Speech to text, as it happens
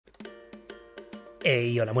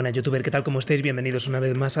Hey, hola, buenas youtuber, ¿qué tal? ¿Cómo estáis? Bienvenidos una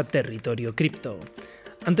vez más a Territorio Crypto.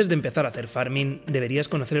 Antes de empezar a hacer farming, deberías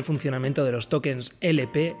conocer el funcionamiento de los tokens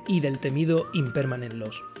LP y del temido Impermanent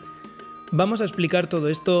Loss. Vamos a explicar todo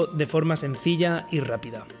esto de forma sencilla y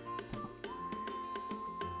rápida.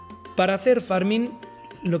 Para hacer farming,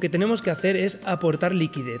 lo que tenemos que hacer es aportar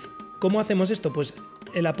liquidez. ¿Cómo hacemos esto? Pues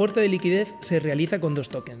el aporte de liquidez se realiza con dos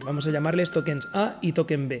tokens. Vamos a llamarles tokens A y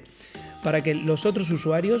token B, para que los otros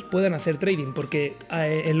usuarios puedan hacer trading, porque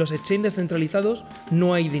en los exchanges descentralizados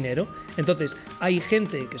no hay dinero. Entonces hay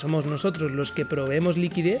gente, que somos nosotros los que proveemos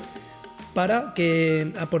liquidez, para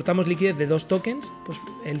que aportamos liquidez de dos tokens, pues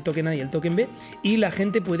el token A y el token B, y la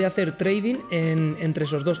gente puede hacer trading entre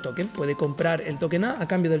esos dos tokens. Puede comprar el token A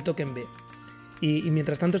cambio del token B. Y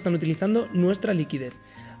mientras tanto están utilizando nuestra liquidez.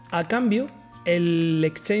 A cambio, el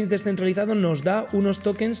exchange descentralizado nos da unos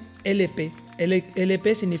tokens LP.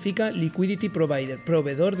 LP significa Liquidity Provider,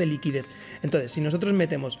 proveedor de liquidez. Entonces, si nosotros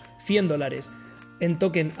metemos $100 en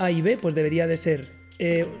token A y B, pues debería de ser,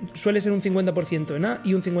 suele ser un 50% en A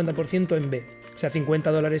y un 50% en B. O sea,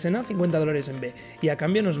 $50 en A, $50 en B. Y a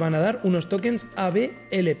cambio nos van a dar unos tokens AB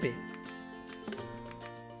LP.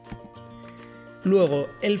 Luego,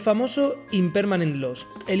 el famoso Impermanent Loss.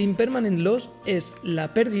 El Impermanent Loss es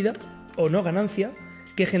la pérdida o no ganancia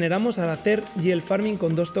que generamos al hacer yield farming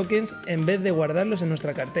con dos tokens en vez de guardarlos en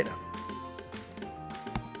nuestra cartera.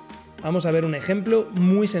 Vamos a ver un ejemplo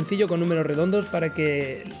muy sencillo con números redondos para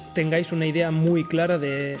que tengáis una idea muy clara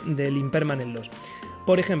del Impermanent Loss.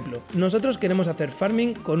 Por ejemplo, nosotros queremos hacer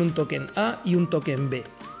farming con un token A y un token B.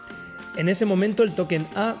 En ese momento el token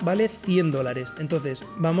A vale $100, entonces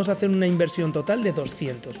vamos a hacer una inversión total de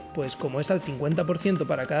 200. Pues como es al 50%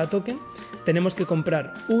 para cada token, tenemos que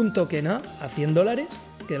comprar un token A $100,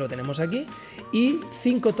 que lo tenemos aquí, y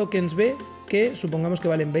 5 tokens B, que supongamos que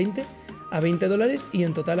valen 20, a $20, y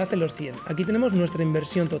en total hace los 100. Aquí tenemos nuestra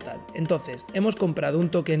inversión total. Entonces, hemos comprado un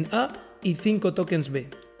token A y 5 tokens B.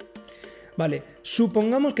 Vale,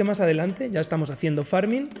 supongamos que más adelante, ya estamos haciendo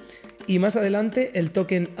farming, y más adelante el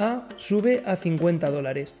token A sube a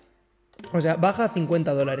 $50. O sea, baja a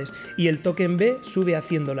 $50 y el token B sube a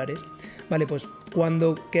 $100. Vale, pues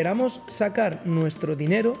cuando queramos sacar nuestro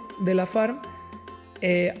dinero de la farm,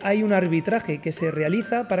 hay un arbitraje que se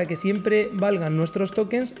realiza para que siempre valgan nuestros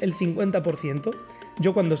tokens el 50%.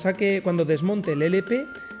 Yo cuando desmonte el LP,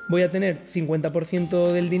 voy a tener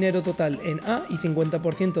 50% del dinero total en A y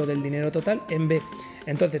 50% del dinero total en B.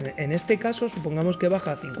 Entonces, en este caso, supongamos que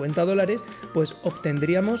baja a $50, pues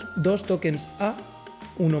obtendríamos dos tokens A,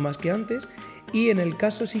 uno más que antes, y en el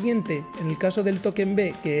caso siguiente, en el caso del token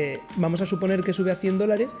B, que vamos a suponer que sube a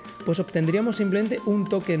 $100, pues obtendríamos simplemente un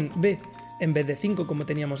token B, en vez de 5 como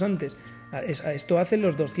teníamos antes. Esto hace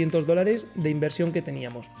los $200 de inversión que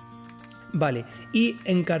teníamos. Vale, y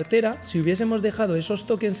en cartera, si hubiésemos dejado esos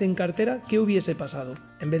tokens en cartera, ¿qué hubiese pasado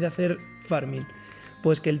en vez de hacer farming?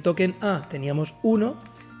 Pues que el token A teníamos 1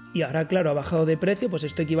 y ahora, claro, ha bajado de precio, pues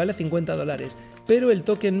esto equivale a $50. Pero el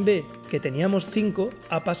token B, que teníamos 5,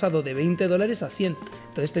 ha pasado de $20 a 100.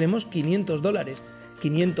 Entonces tenemos $500.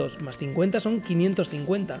 500 más 50 son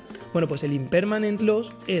 550. Bueno, pues el Impermanent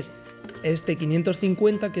Loss es este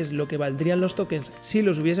 550, que es lo que valdrían los tokens si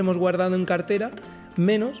los hubiésemos guardado en cartera,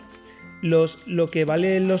 menos lo que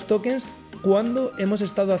valen los tokens cuando hemos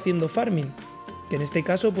estado haciendo farming, que en este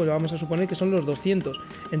caso pues vamos a suponer que son los 200.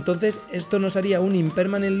 Entonces esto nos haría un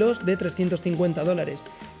Impermanent Loss de $350.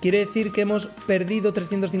 ¿Quiere decir que hemos perdido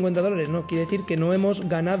 $350? No, quiere decir que no hemos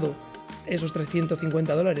ganado esos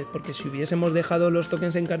 $350, porque si hubiésemos dejado los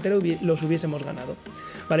tokens en cartera los hubiésemos ganado.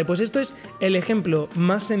 Vale, pues esto es el ejemplo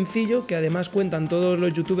más sencillo que además cuentan todos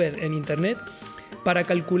los youtubers en internet para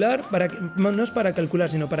calcular, no es para calcular,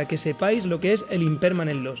 sino para que sepáis lo que es el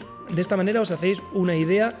Impermanent Loss. De esta manera os hacéis una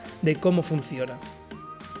idea de cómo funciona.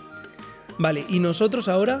 Vale, y nosotros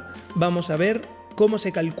ahora vamos a ver cómo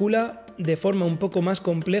se calcula de forma un poco más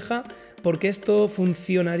compleja, porque esto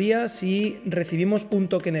funcionaría si recibimos un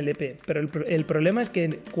token LP. Pero el problema es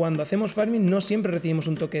que cuando hacemos farming no siempre recibimos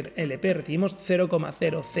un token LP, recibimos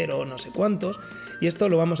 0,00 no sé cuántos, y esto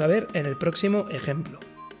lo vamos a ver en el próximo ejemplo.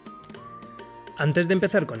 Antes de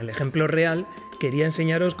empezar con el ejemplo real, quería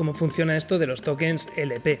enseñaros cómo funciona esto de los tokens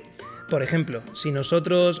LP. Por ejemplo, si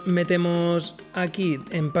nosotros metemos aquí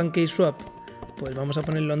en PancakeSwap, pues vamos a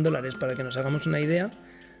ponerlo en dólares para que nos hagamos una idea.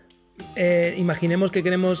 Imaginemos que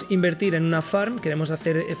queremos invertir en una farm, queremos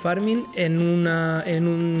hacer farming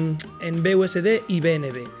en BUSD y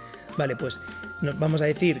BNB. Vale, pues vamos a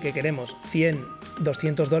decir que queremos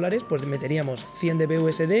 $200, pues meteríamos 100 de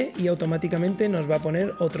BUSD y automáticamente nos va a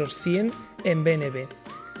poner otros 100 en BNB.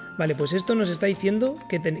 Vale, pues esto nos está diciendo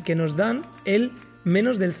que nos dan el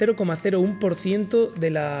menos del 0,01%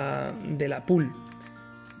 de la pool,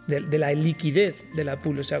 de la liquidez de la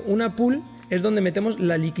pool. O sea, una pool es donde metemos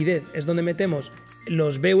la liquidez, es donde metemos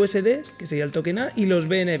los BUSDs, que sería el token A, y los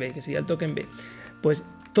BNB, que sería el token B. Pues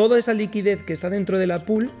toda esa liquidez que está dentro de la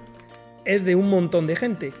pool es de un montón de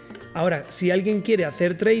gente. Ahora, si alguien quiere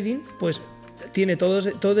hacer trading, pues tiene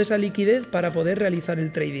toda esa liquidez para poder realizar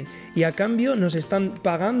el trading. Y a cambio nos están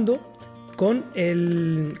pagando con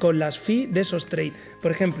las fees de esos trades.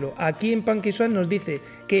 Por ejemplo, aquí en PancakeSwap nos dice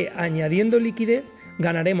que añadiendo liquidez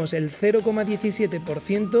ganaremos el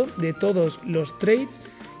 0,17% de todos los trades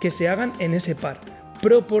que se hagan en ese par,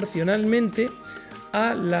 proporcionalmente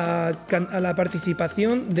a la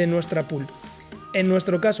participación de nuestra pool. En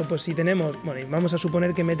nuestro caso, pues si tenemos, bueno, vamos a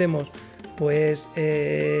suponer que metemos pues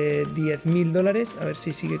 $10.000, a ver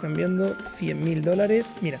si sigue cambiando, $100.000,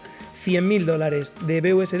 mira, $100.000 de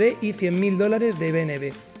BUSD y $100.000 de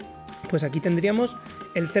BNB. Pues aquí tendríamos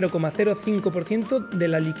el 0,05% de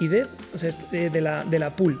la liquidez, o sea, de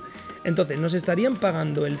la pool. Entonces nos estarían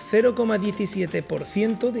pagando el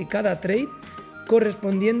 0,17% de cada trade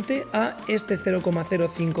correspondiente a este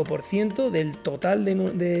 0,05% del total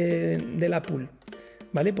de la pool.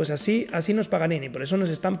 ¿Vale? Pues así nos pagarían y por eso nos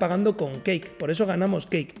están pagando con Cake, por eso ganamos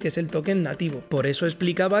Cake, que es el token nativo. Por eso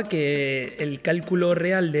explicaba que el cálculo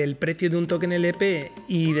real del precio de un token LP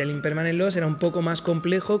y del Impermanent Loss era un poco más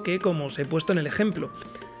complejo que como os he puesto en el ejemplo.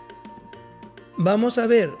 Vamos a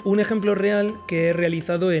ver un ejemplo real que he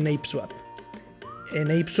realizado en ApeSwap.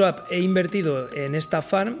 En ApeSwap he invertido en esta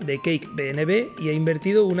farm de Cake BNB y he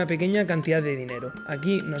invertido una pequeña cantidad de dinero.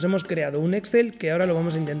 Aquí nos hemos creado un Excel que ahora lo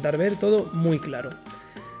vamos a intentar ver todo muy claro.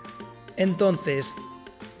 Entonces,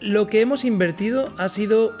 lo que hemos invertido ha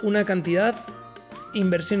sido una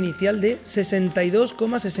inversión inicial de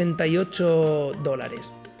 $62,68.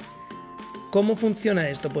 ¿Cómo funciona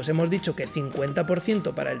esto? Pues hemos dicho que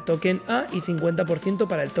 50% para el token A y 50%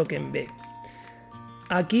 para el token B.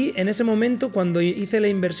 Aquí, en ese momento, cuando hice la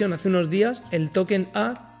inversión hace unos días, el token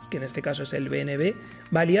A, que en este caso es el BNB,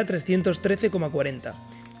 valía 313,40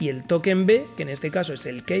 y el token B, que en este caso es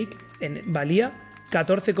el Cake, valía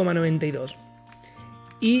 14,92.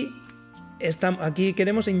 Y aquí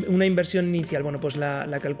queremos una inversión inicial. Bueno, pues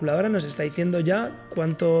la calculadora nos está diciendo ya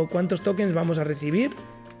cuántos tokens vamos a recibir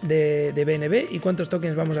de BNB y cuántos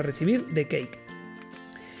tokens vamos a recibir de Cake.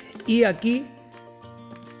 Y aquí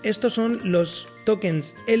estos son los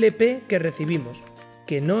tokens LP que recibimos,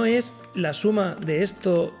 que no es la suma de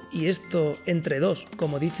esto y esto entre dos,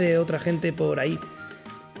 como dice otra gente por ahí.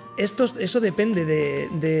 Eso depende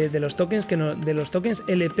de los tokens de los tokens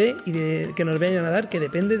LP y que nos vayan a dar, que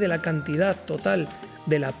depende de la cantidad total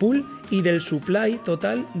de la pool y del supply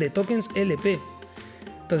total de tokens LP.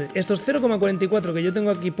 Entonces, estos 0,44 que yo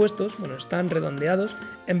tengo aquí puestos, bueno, están redondeados,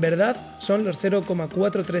 en verdad son los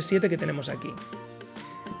 0,437 que tenemos aquí.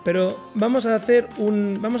 Pero vamos a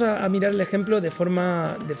mirar el ejemplo de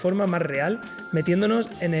forma más real, metiéndonos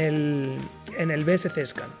en el BSC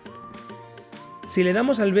Scan. Si le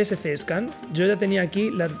damos al BSC Scan, yo ya tenía aquí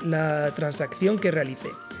la transacción que realicé.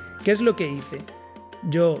 ¿Qué es lo que hice?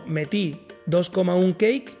 Yo metí 2,1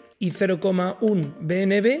 Cake y 0,1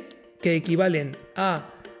 BNB, que equivalen a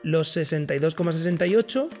los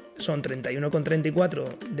 62,68, son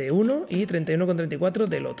 31,34 de uno y 31,34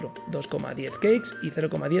 del otro, 2,10 Cakes y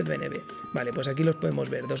 0,10 BNB. Vale, pues aquí los podemos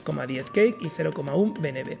ver, 2,10 Cake y 0,1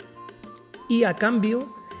 BNB. Y a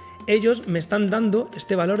cambio, ellos me están dando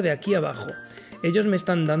este valor de aquí abajo. Ellos me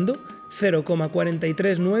están dando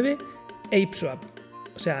 0,439 ApeSwap,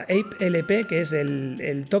 o sea, Ape LP, que es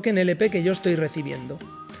el token LP que yo estoy recibiendo.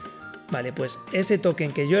 Vale, pues ese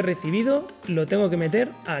token que yo he recibido lo tengo que meter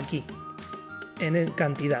aquí, en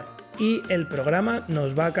cantidad. Y el programa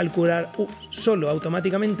nos va a calcular solo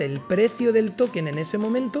automáticamente el precio del token en ese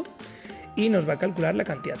momento y nos va a calcular la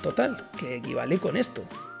cantidad total, que equivale con esto,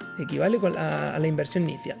 equivale a la inversión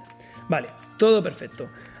inicial. Vale, todo perfecto.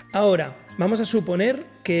 Ahora, vamos a suponer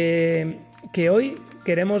que hoy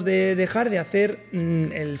queremos dejar de hacer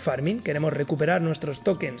el farming, queremos recuperar nuestros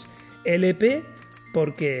tokens LP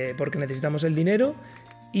porque necesitamos el dinero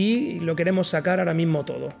y lo queremos sacar ahora mismo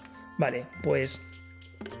todo. Vale, pues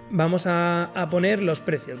vamos a poner los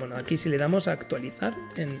precios. Bueno, aquí si le damos a actualizar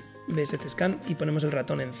en BSC Scan y ponemos el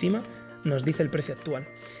ratón encima, nos dice el precio actual.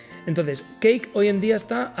 Entonces, Cake hoy en día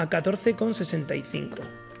está a 14,65.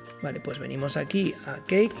 Vale, pues venimos aquí a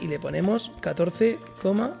Cake y le ponemos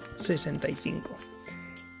 14,65.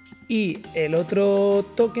 Y el otro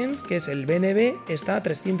token, que es el BNB, está a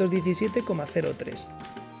 317,03.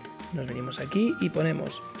 Nos venimos aquí y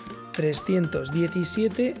ponemos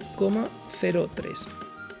 317,03.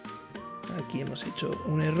 Aquí hemos hecho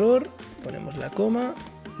un error ponemos la coma,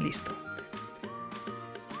 listo.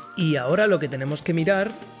 Y ahora lo que tenemos que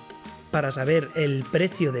mirar para saber el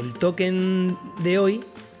precio del token de hoy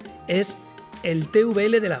es el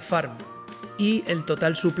TVL de la farm y el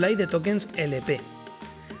total supply de tokens LP.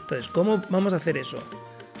 Entonces, ¿cómo vamos a hacer eso?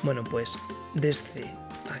 Bueno, pues desde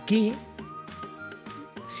aquí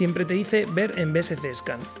siempre te dice ver en BSC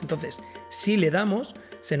Scan. Entonces, si le damos,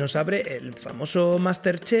 se nos abre el famoso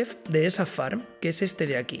Masterchef de esa farm, que es este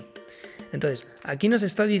de aquí. Entonces, aquí nos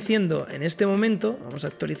está diciendo en este momento, vamos a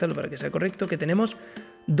actualizarlo para que sea correcto, que tenemos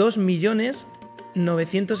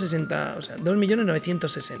 2.960.000, o sea,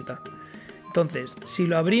 2.960.000. Entonces, si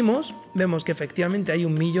lo abrimos, vemos que efectivamente hay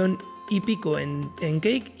 1 millón y pico en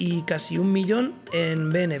Cake y casi 1 millón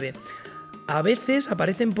en BNB. A veces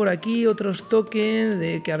aparecen por aquí otros tokens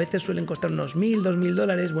de que a veces suelen costar unos 1.000, 2.000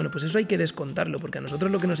 dólares. Bueno, pues eso hay que descontarlo, porque a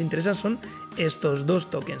nosotros lo que nos interesa son estos dos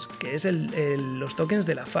tokens, que es los tokens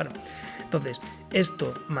de la farm. Entonces,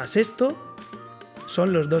 esto más esto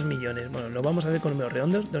son los 2 millones. Bueno, lo vamos a hacer con números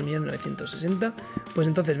redondos, 2.960.000. Pues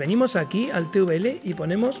entonces venimos aquí al TVL y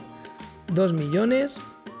ponemos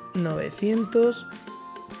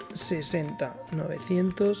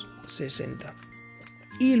 2.960.000.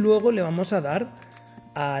 Y luego le vamos a dar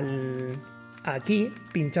aquí,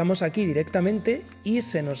 pinchamos aquí directamente y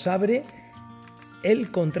se nos abre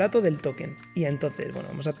el contrato del token. Y entonces, bueno,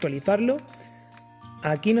 vamos a actualizarlo.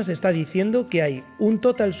 Aquí nos está diciendo que hay un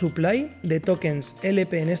total supply de tokens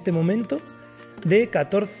LP en este momento de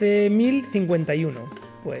 14.051.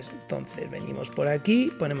 Pues entonces venimos por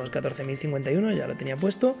aquí, ponemos 14.051, ya lo tenía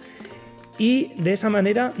puesto. Y de esa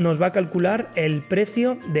manera nos va a calcular el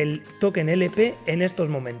precio del token LP en estos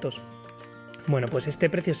momentos. Bueno, pues este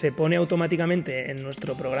precio se pone automáticamente en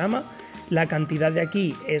nuestro programa. La cantidad de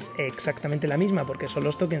aquí es exactamente la misma porque son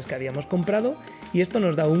los tokens que habíamos comprado. Y esto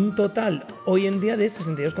nos da un total hoy en día de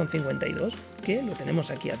 62,52, que lo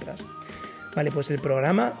tenemos aquí atrás. Vale, pues el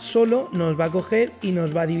programa solo nos va a coger y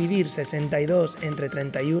nos va a dividir 62 entre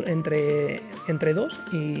 31, entre 2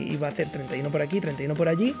 y va a hacer 31 por aquí, 31 por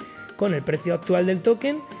allí, con el precio actual del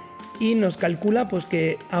token, y nos calcula pues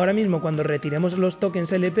que ahora mismo cuando retiremos los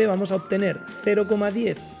tokens LP vamos a obtener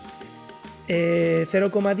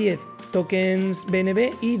 0,10 tokens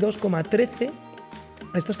BNB y 2,13.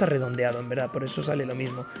 Esto está redondeado en verdad, por eso sale lo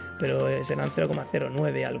mismo, pero serán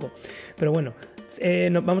 0,09 algo. Pero bueno,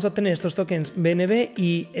 vamos a obtener estos tokens BNB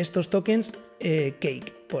y estos tokens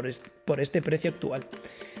Cake por este precio actual.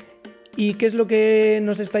 ¿Y qué es lo que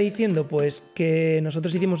nos está diciendo? Pues que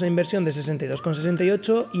nosotros hicimos una inversión de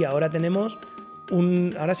 62,68 y ahora tenemos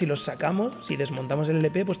ahora si los sacamos, si desmontamos el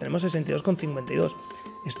LP, pues tenemos 62,52.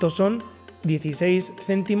 Estos son 16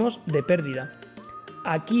 céntimos de pérdida.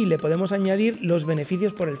 Aquí le podemos añadir los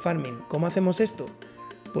beneficios por el farming. ¿Cómo hacemos esto?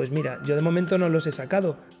 Pues mira, yo de momento no los he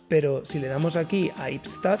sacado, pero si le damos aquí a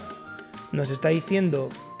IPStats, nos está diciendo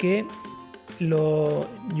que your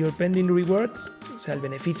pending rewards, o sea, el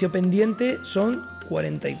beneficio pendiente son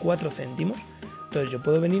 44 céntimos. Entonces yo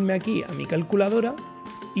puedo venirme aquí a mi calculadora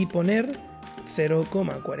y poner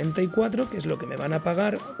 0,44, que es lo que me van a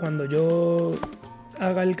pagar cuando yo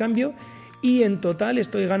haga el cambio, y en total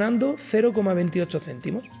estoy ganando 0,28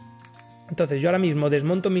 céntimos. Entonces yo ahora mismo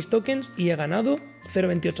desmonto mis tokens y he ganado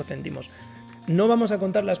 0,28 céntimos. No vamos a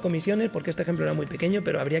contar las comisiones porque este ejemplo era muy pequeño,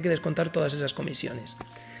 pero habría que descontar todas esas comisiones.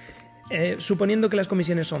 Suponiendo que las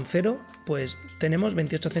comisiones son 0, pues tenemos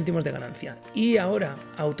 28 céntimos de ganancia. Y ahora,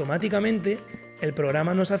 automáticamente, el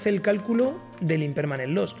programa nos hace el cálculo del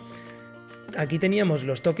Impermanent Loss. Aquí teníamos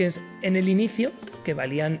los tokens en el inicio, que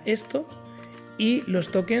valían esto, y los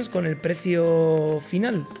tokens con el precio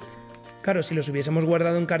final. Claro, si los hubiésemos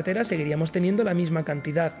guardado en cartera, seguiríamos teniendo la misma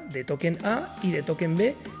cantidad de token A y de token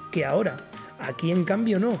B que ahora. Aquí, en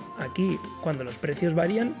cambio, no. Aquí, cuando los precios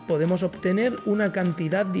varían, podemos obtener una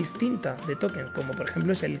cantidad distinta de tokens, como por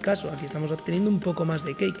ejemplo es el caso. Aquí estamos obteniendo un poco más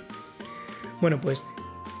de Cake. Bueno, pues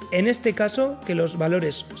en este caso, que los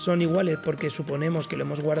valores son iguales porque suponemos que lo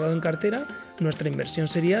hemos guardado en cartera, nuestra inversión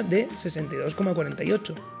sería de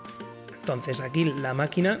 62,48. Entonces aquí la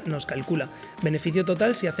máquina nos calcula beneficio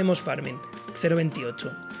total si hacemos farming,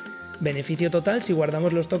 0,28. Beneficio total si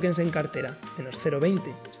guardamos los tokens en cartera, menos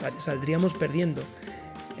 0,20, saldríamos perdiendo.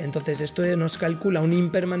 Entonces esto nos calcula un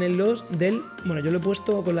Impermanent Loss del... Bueno, yo lo he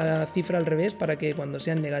puesto con la cifra al revés para que cuando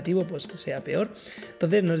sea en negativo pues sea peor.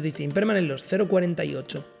 Entonces nos dice Impermanent Loss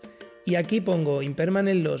 0,48. Y aquí pongo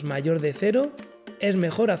Impermanent Loss mayor de 0, es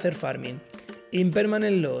mejor hacer farming.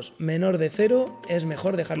 Impermanent Loss menor de 0, es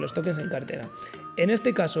mejor dejar los tokens en cartera. En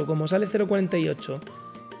este caso, como sale 0,48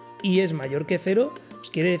 y es mayor que 0, pues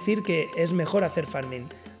quiere decir que es mejor hacer farming.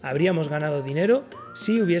 Habríamos ganado dinero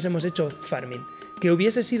si hubiésemos hecho farming. ¿Que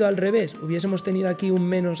hubiese sido al revés? ¿Hubiésemos tenido aquí un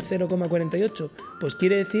menos 0,48? Pues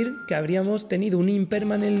quiere decir que habríamos tenido un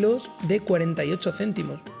Impermanent Loss de 48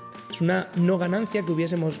 céntimos. Es una no ganancia que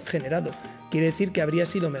hubiésemos generado. Quiere decir que habría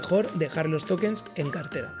sido mejor dejar los tokens en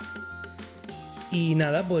cartera. Y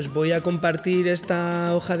nada, pues voy a compartir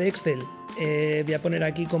esta hoja de Excel. Voy a poner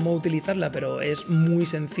aquí cómo utilizarla, pero es muy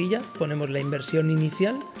sencilla. Ponemos la inversión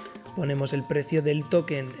inicial. Ponemos el precio del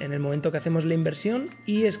token en el momento que hacemos la inversión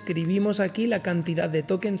y escribimos aquí la cantidad de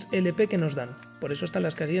tokens LP que nos dan. Por eso están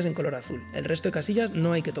las casillas en color azul. El resto de casillas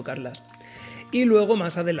no hay que tocarlas. Y luego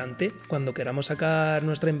más adelante, cuando queramos sacar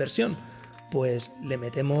nuestra inversión, pues le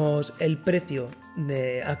metemos el precio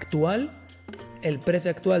actual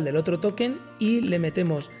del otro token y le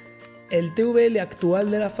metemos el TVL actual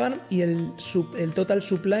de la farm y el total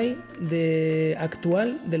supply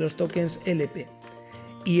actual de los tokens LP.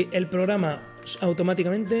 Y el programa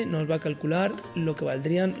automáticamente nos va a calcular lo que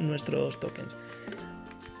valdrían nuestros tokens.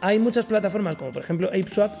 Hay muchas plataformas como por ejemplo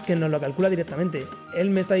ApeSwap que nos lo calcula directamente.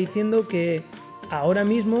 Él me está diciendo que ahora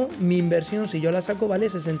mismo mi inversión, si yo la saco, vale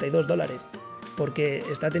 $62, porque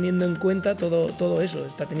está teniendo en cuenta todo eso,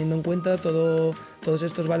 está teniendo en cuenta todos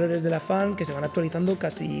estos valores de la farm que se van actualizando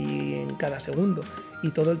casi en cada segundo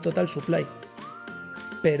y todo el total supply.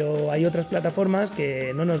 Pero hay otras plataformas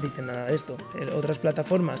que no nos dicen nada de esto. Otras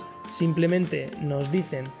plataformas simplemente nos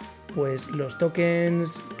dicen pues los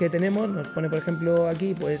tokens que tenemos, nos pone por ejemplo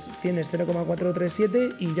aquí pues tienes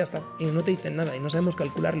 0,437 y ya está, y no te dicen nada y no sabemos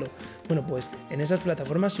calcularlo. Bueno, pues en esas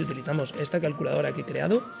plataformas, si utilizamos esta calculadora que he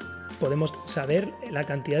creado, podemos saber la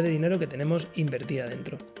cantidad de dinero que tenemos invertida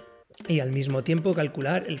dentro y al mismo tiempo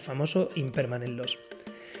calcular el famoso Impermanent Loss.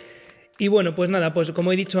 Y bueno, pues nada, pues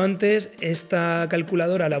como he dicho antes, esta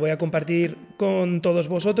calculadora la voy a compartir con todos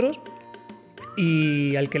vosotros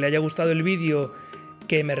y al que le haya gustado el vídeo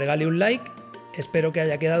que me regale un like. Espero que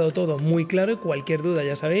haya quedado todo muy claro y cualquier duda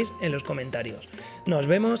ya sabéis en los comentarios. Nos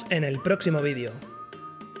vemos en el próximo vídeo.